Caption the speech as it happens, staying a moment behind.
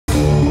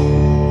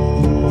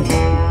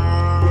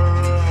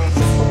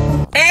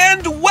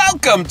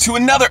Welcome to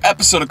another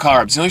episode of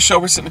Carbs, the only show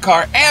where we sit in the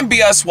car and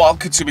BS while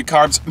consuming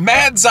carbs.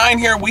 Mad Zine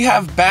here. We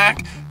have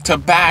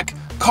back-to-back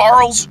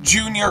Carl's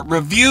Jr.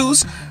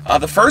 reviews.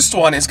 The first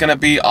one is going to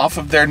be off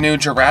of their new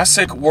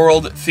Jurassic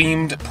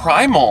World-themed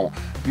Primal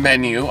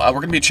menu. We're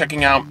going to be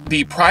checking out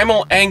the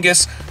Primal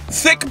Angus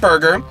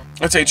Thickburger.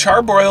 It's a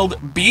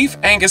charbroiled beef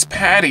Angus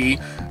patty,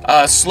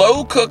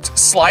 slow-cooked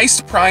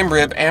sliced prime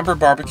rib, amber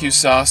barbecue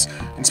sauce,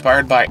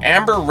 inspired by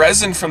amber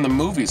resin from the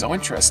movies. Oh,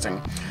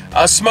 interesting.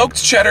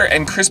 Smoked cheddar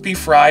and crispy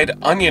fried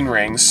onion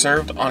rings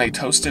served on a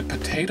toasted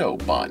potato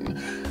bun.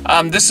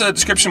 This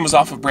description was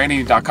off of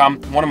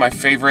brandy.com, one of my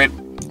favorite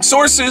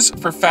sources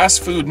for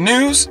fast food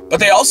news.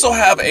 But they also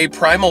have a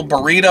primal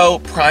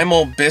burrito,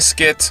 primal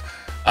biscuit,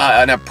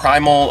 and a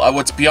primal,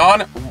 what's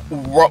beyond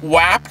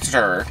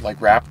Raptor, like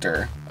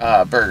Raptor,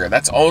 burger.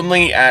 That's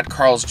only at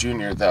Carl's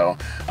Jr. though.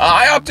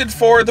 I opted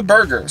for the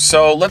burger,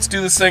 so let's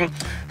do this thing.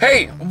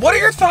 Hey, what are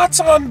your thoughts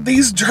on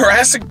these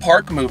Jurassic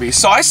Park movies?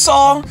 So I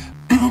saw,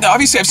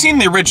 obviously I've seen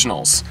the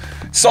originals.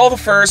 Saw the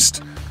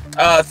first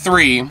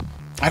three.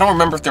 I don't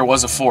remember if there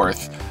was a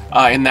fourth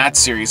in that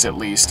series at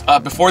least.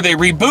 Before they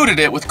rebooted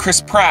it with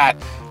Chris Pratt.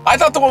 I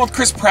thought the one with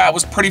Chris Pratt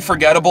was pretty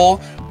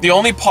forgettable. The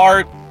only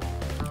part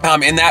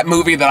in that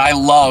movie that I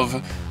love,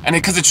 and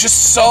because it's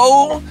just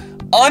so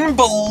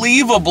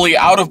unbelievably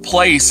out of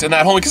place in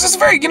that whole, because it's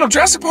very,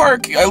 Jurassic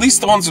Park, at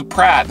least the ones with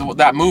Pratt,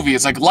 that movie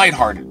is like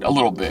lighthearted a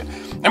little bit.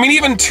 I mean,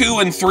 even 2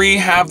 and 3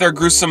 have their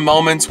gruesome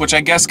moments, which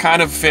I guess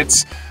kind of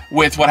fits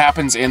with what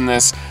happens in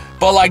this.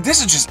 But like,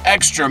 this is just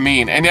extra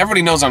mean, and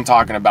everybody knows what I'm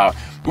talking about.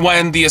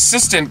 When the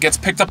assistant gets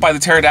picked up by the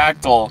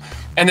pterodactyl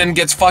and then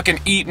gets fucking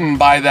eaten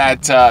by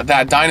that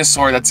that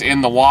dinosaur that's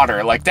in the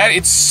water. Like that,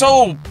 it's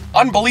so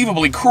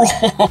unbelievably cruel.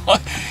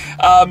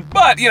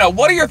 But,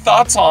 what are your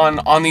thoughts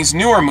on these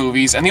newer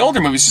movies and the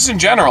older movies, just in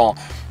general?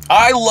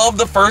 I love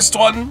the first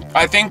one.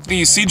 I think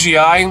the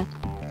CGI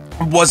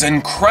was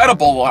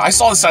incredible. I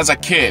saw this as a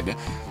kid,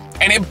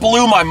 and it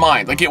blew my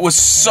mind. Like, it was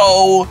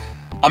so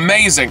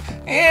amazing.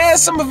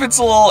 Some of it's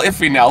a little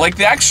iffy now. Like,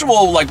 the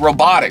actual,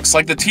 robotics,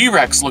 like the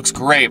T-Rex looks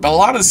great, but a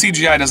lot of the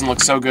CGI doesn't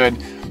look so good.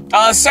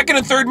 Second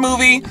and third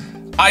movie,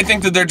 I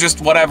think that they're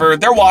just whatever.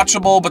 They're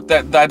watchable, but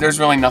that there's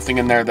really nothing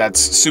in there that's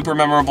super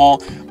memorable.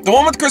 The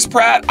one with Chris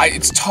Pratt,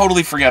 it's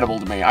totally forgettable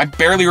to me. I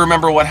barely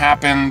remember what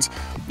happened.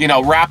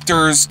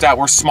 Raptors that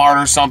were smart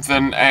or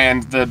something,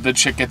 and the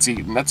chick gets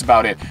eaten. That's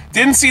about it.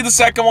 Didn't see the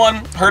second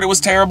one, heard it was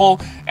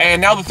terrible,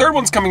 and now the third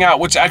one's coming out,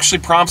 which actually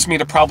prompts me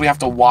to probably have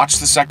to watch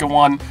the second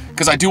one,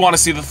 because I do want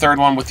to see the third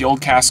one with the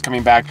old cast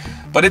coming back,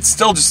 but it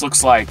still just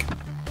looks like...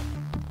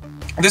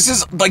 This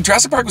is,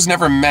 Jurassic Park was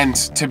never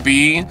meant to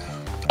be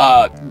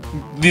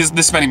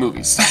this many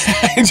movies.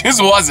 It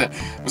just wasn't.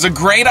 It was a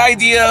great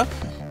idea.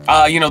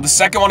 The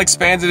second one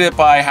expanded it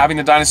by having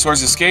the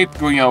dinosaurs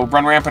escape,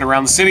 run rampant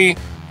around the city.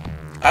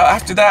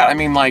 After that, I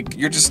mean,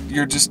 you're just,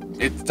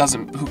 it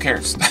doesn't, who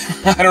cares?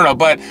 I don't know,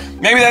 but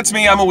maybe that's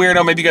me, I'm a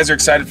weirdo, maybe you guys are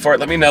excited for it.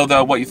 Let me know,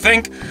 though, what you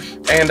think,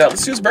 and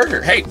let's do this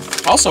burger. Hey,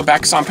 also,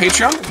 back us on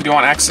Patreon if you do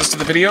want access to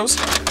the videos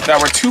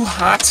that were too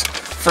hot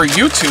for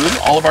YouTube,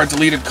 all of our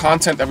deleted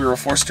content that we were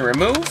forced to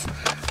remove,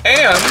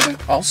 and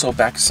also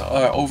back us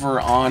over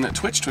on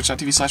Twitch,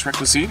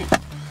 twitch.tv/recklesseating.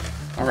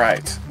 All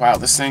right, wow,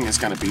 this thing is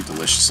gonna be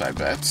delicious, I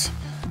bet.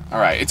 All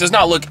right, it does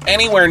not look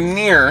anywhere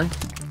near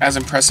as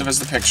impressive as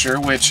the picture,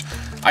 which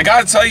I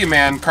gotta tell you,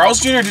 man, Carl's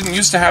Jr. didn't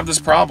used to have this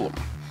problem.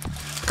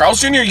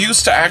 Carl's Jr.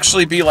 used to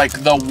actually be like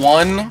the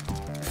one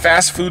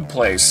fast food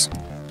place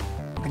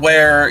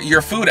where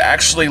your food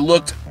actually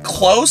looked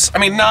close. I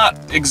mean,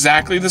 not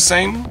exactly the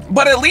same,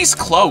 but at least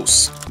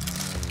close.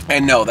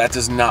 And no, that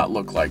does not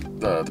look like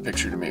the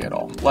picture to me at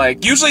all.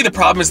 Usually the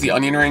problem is the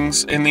onion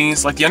rings in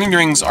these. The onion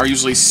rings are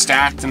usually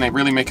stacked and they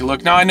really make it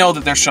look... Now, I know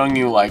that they're showing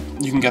you,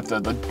 you can get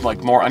the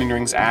more onion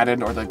rings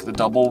added, or, the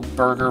double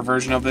burger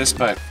version of this,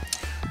 but...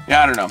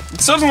 Yeah, I don't know.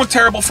 It still doesn't look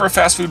terrible for a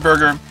fast food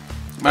burger,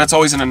 but it's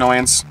always an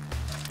annoyance.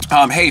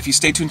 Hey, if you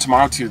stay tuned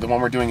tomorrow, too, the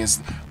one we're doing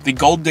is the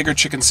Gold Digger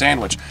Chicken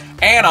Sandwich.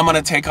 And I'm going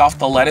to take off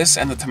the lettuce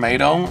and the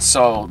tomato,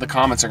 so the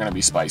comments are going to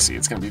be spicy.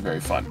 It's going to be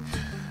very fun.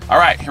 All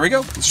right, here we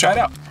go. Let's try it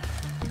out.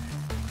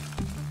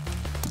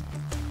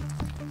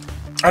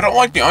 I don't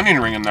like the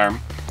onion ring in there.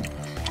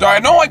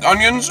 I don't like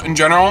onions in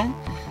general,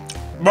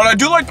 but I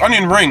do like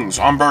onion rings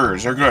on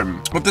burgers. They're good.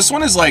 But this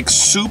one is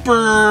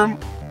super...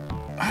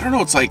 I don't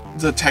know, it's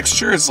the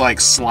texture is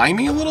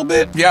slimy a little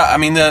bit. Yeah, I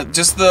mean,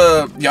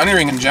 the onion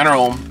ring in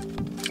general,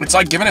 it's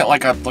giving it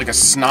like a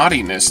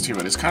snottiness to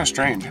it. It's kind of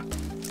strange.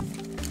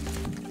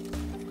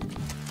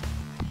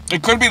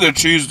 It could be the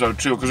cheese though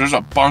too, because there's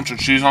a bunch of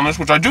cheese on this,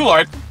 which I do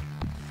like.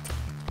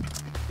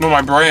 But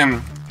my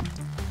brain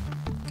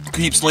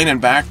keeps leaning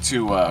back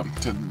to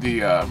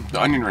the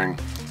onion ring.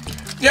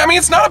 Yeah, I mean,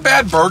 it's not a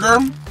bad burger.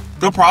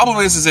 The problem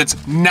is it's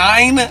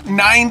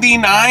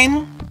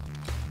 $9.99.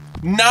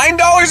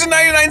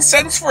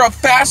 $9.99 for a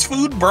fast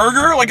food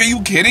burger? Are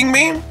you kidding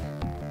me?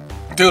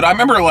 Dude, I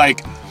remember,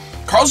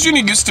 Carl's Jr.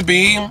 used to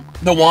be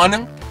the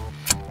one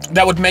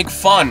that would make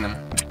fun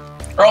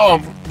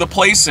of the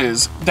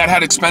places that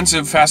had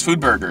expensive fast food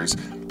burgers.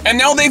 And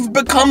now they've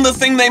become the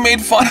thing they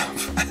made fun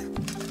of.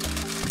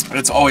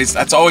 That's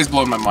always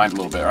blowing my mind a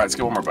little bit. All right, let's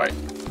get one more bite.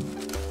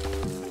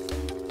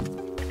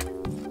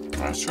 All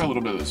right, let's try a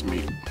little bit of this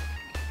meat.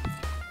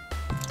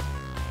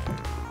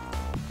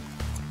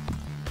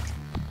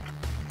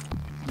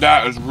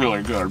 That is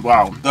really good.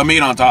 Wow, the meat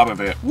on top of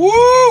it.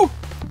 Woo!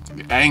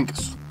 The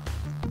Angus.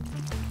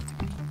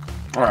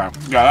 All right,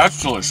 yeah,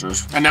 that's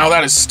delicious. And now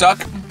that is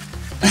stuck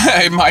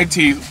in my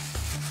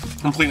teeth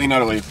completely and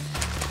utterly.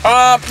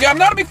 Yeah, I'm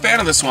not a big fan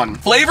of this one.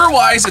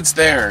 Flavor-wise, it's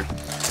there.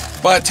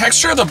 But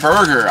texture of the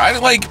burger, I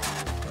like,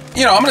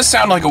 you know, I'm gonna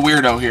sound like a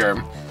weirdo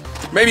here.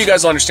 Maybe you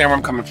guys will understand where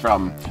I'm coming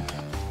from.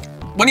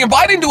 When you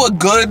bite into a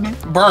good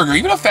burger,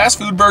 even a fast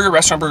food burger,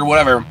 restaurant burger,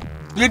 whatever,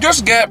 you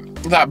just get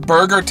that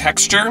burger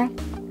texture.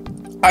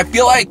 I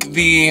feel like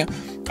the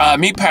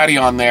meat patty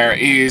on there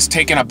is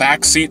taking a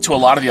back seat to a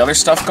lot of the other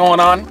stuff going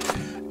on.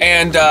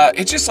 And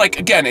it's just like,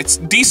 again, it's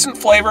decent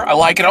flavor. I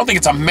like it. I don't think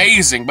it's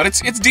amazing, but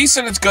it's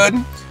decent. It's good.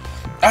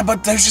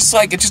 But there's just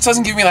like, it just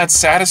doesn't give me that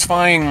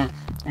satisfying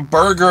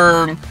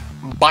burger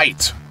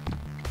bite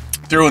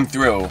through and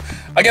through.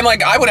 Again,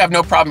 like, I would have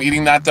no problem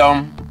eating that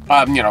though.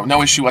 You know,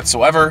 no issue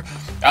whatsoever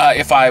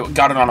if I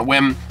got it on a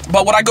whim.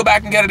 But would I go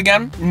back and get it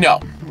again?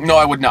 No. No,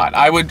 I would not.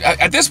 I would,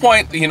 at this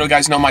point, you know,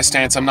 guys know my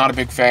stance. I'm not a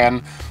big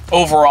fan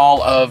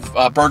overall of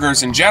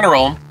burgers in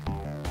general.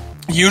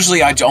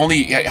 Usually I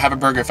only have a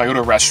burger if I go to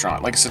a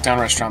restaurant, like a sit-down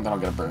restaurant, then I'll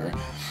get a burger.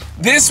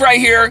 This right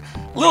here,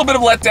 a little bit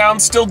of letdown,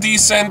 still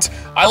decent.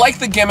 I like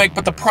the gimmick,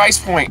 but the price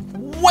point,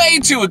 way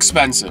too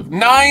expensive.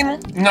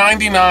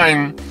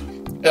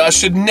 $9.99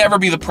 should never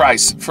be the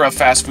price for a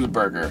fast food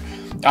burger.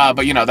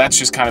 But you know, that's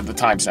just kind of the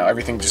times now.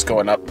 Everything just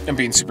going up and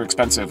being super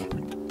expensive.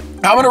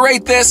 I'm gonna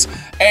rate this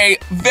a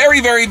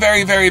very, very,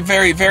 very, very,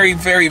 very, very,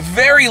 very,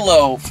 very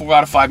low 4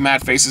 out of 5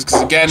 mad faces,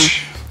 because again,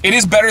 it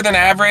is better than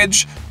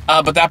average.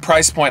 But that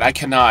price point, I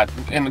cannot,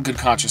 in a good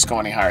conscience, go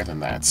any higher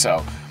than that.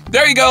 So,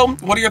 there you go.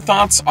 What are your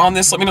thoughts on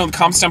this? Let me know in the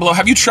comments down below.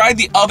 Have you tried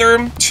the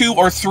other 2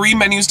 or 3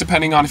 menus,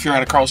 depending on if you're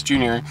at a Carl's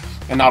Jr.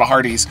 and not a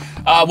Hardee's?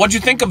 What'd you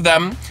think of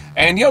them?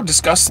 And, you know,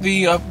 discuss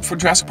the for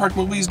Jurassic Park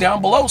movies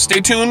down below. Stay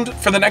tuned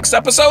for the next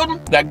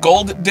episode, that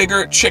Gold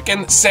Digger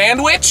Chicken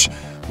Sandwich.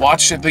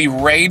 Watch the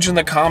rage in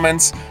the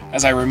comments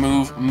as I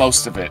remove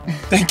most of it.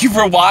 Thank you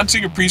for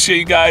watching. Appreciate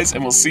you guys,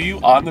 and we'll see you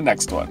on the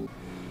next one.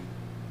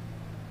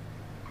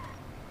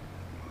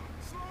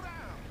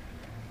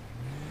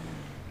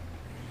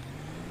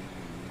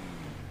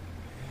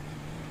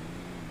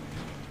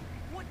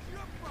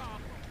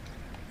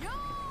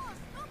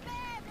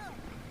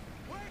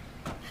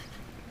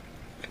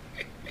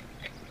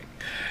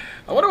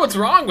 I wonder what's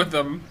wrong with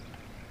them.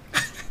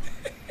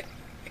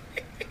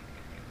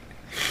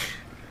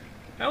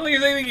 I don't think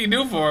there's anything you can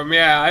do for him.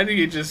 Yeah, I think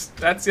he just,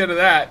 that's the end of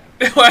that.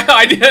 Well,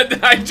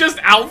 I just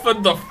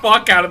alphaed the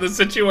fuck out of the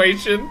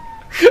situation.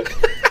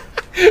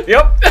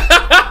 Yep.